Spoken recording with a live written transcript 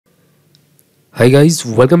Hi guys,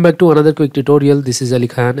 welcome back to another quick tutorial. This is Ali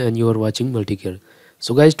Khan and you are watching Multicare.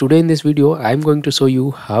 So guys, today in this video I am going to show you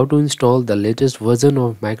how to install the latest version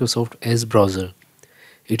of Microsoft Edge browser.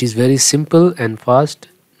 It is very simple and fast.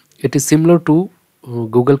 It is similar to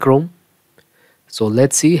Google Chrome. So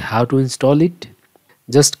let's see how to install it.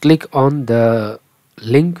 Just click on the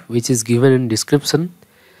link which is given in description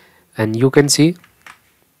and you can see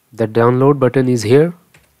the download button is here.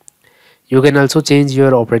 You can also change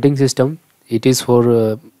your operating system. It is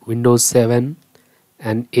for Windows 7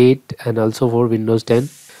 and 8 and also for Windows 10.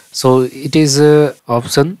 So it is a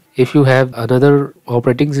option. If you have another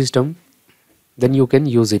operating system, then you can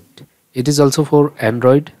use it. It is also for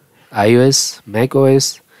Android, iOS, Mac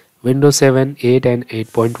OS, Windows 7, 8 and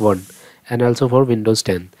 8.1 and also for Windows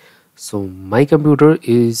 10. So my computer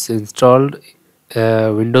is installed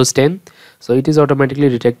Windows 10, so it is automatically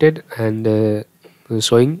detected and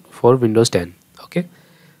showing for Windows 10. Okay,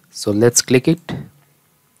 so let's click it.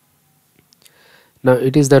 Now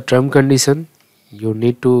it is the term condition. You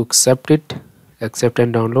need to accept it, accept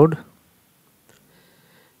and download,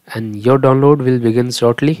 and your download will begin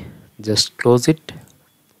shortly. Just close it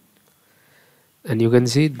and you can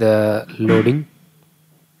see the loading,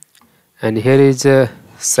 and here is a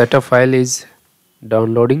setup file is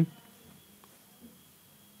downloading.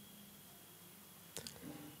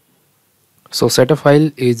 So setup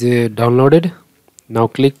file is downloaded. Now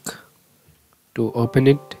click to open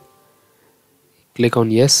it. Click on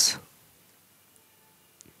yes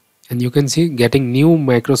and you can see getting new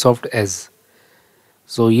Microsoft Edge.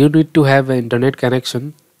 So you need to have an internet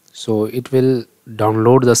connection, so it will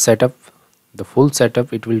download the setup, the full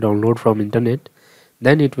setup it will download from internet,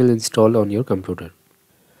 then it will install on your computer.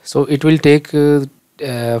 So it will take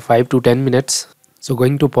 5 to 10 minutes. So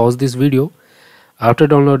going to pause this video. After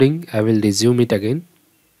downloading I will resume it again.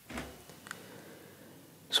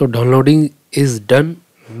 So downloading is done.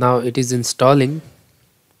 Now it is installing.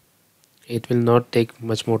 It will not take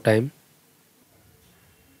much more time.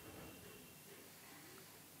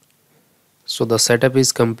 So the setup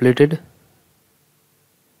is completed.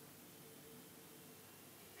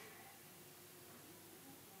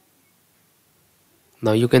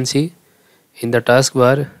 Now you can see in the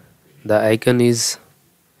taskbar the icon is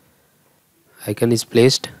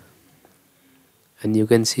placed and you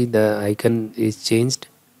can see the icon is changed.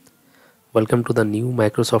 Welcome to the new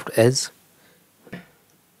Microsoft Edge.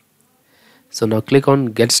 So now click on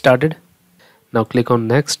get started. Now click on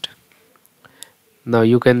next. Now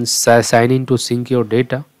you can sign in to sync your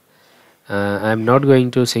data. I'm not going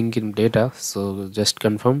to sync in data, so just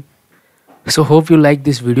confirm. So hope you like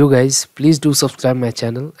this video guys. Please do subscribe my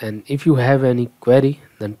channel, and if you have any query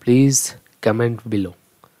then please comment below.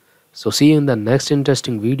 So see you in the next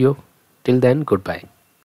interesting video. Till then, goodbye.